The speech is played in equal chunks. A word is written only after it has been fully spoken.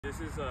This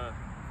is a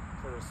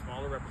sort of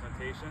smaller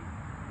representation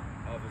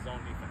of the zone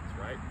defense,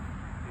 right?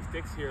 These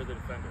sticks here are the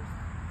defenders.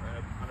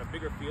 Right? On a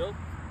bigger field,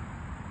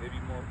 they'd be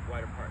more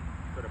wide apart,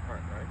 spread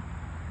apart, right?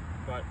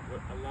 But what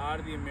a lot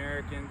of the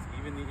Americans,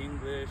 even the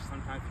English,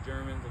 sometimes the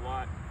Germans, a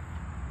lot,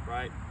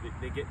 right?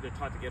 They're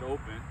taught to get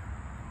open,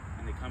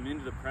 and they come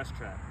into the press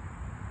trap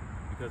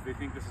because they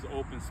think this is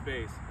open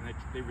space, and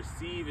they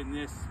receive in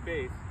this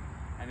space,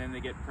 and then they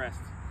get pressed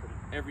from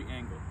every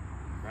angle,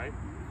 right?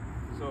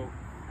 So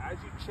as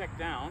you check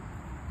down,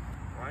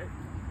 right,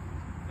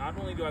 not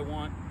only do I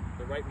want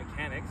the right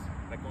mechanics,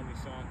 like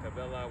condition,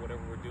 tabella,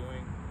 whatever we're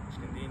doing,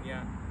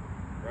 scandinha,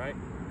 right,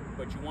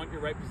 but you want your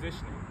right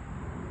positioning.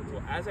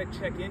 So as I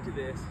check into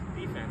this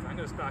defense, I'm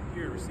going to stop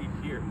here and receive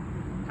here,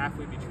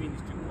 halfway between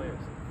these two players,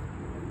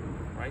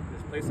 right?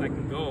 There's a place I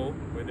can go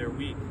where they're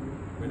weak,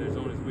 where their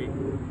zone is weak,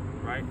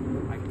 right?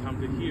 I can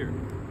come to here,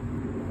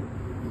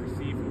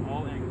 receive from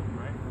all angles,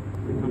 right?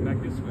 I come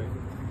back this way,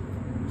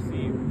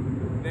 receive.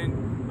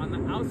 Then on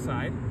the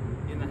outside,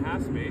 in the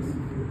half space,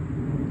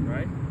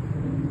 right,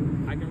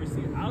 I can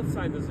receive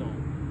outside the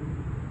zone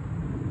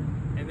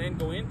and then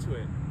go into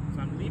it.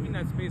 So I'm leaving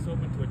that space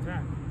open to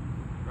attack,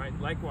 right?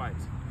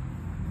 Likewise,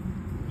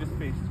 this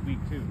space is weak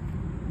too.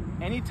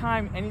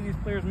 Anytime any of these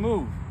players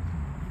move,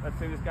 let's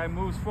say this guy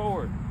moves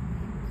forward,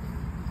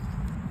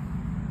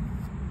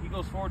 he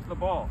goes forward to the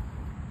ball,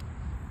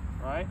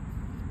 right?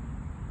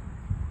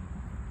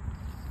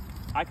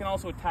 I can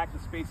also attack the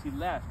space he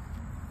left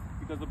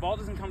because the ball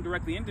doesn't come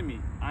directly into me.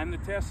 I'm the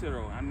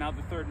tercero, I'm now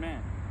the third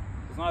man.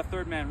 It's not a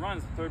third man run,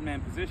 it's a third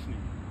man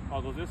positioning.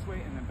 Ball goes this way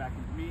and then back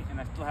into me,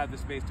 and I still have the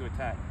space to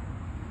attack.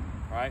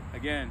 Right?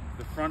 Again,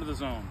 the front of the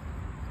zone.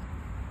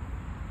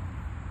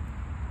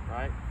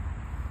 Right?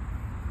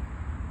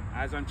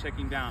 As I'm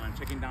checking down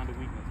to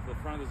weakness, the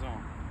front of the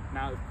zone.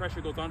 Now, if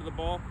pressure goes onto the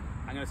ball,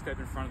 I'm going to step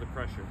in front of the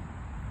pressure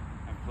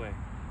and play.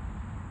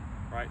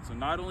 Right? So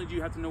not only do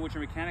you have to know what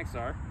your mechanics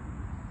are,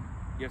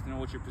 you have to know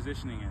what your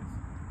positioning is.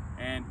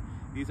 And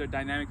these are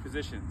dynamic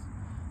positions.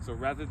 So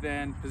rather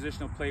than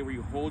positional play where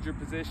you hold your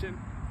position,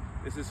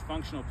 this is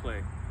functional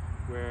play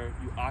where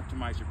you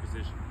optimize your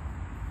position.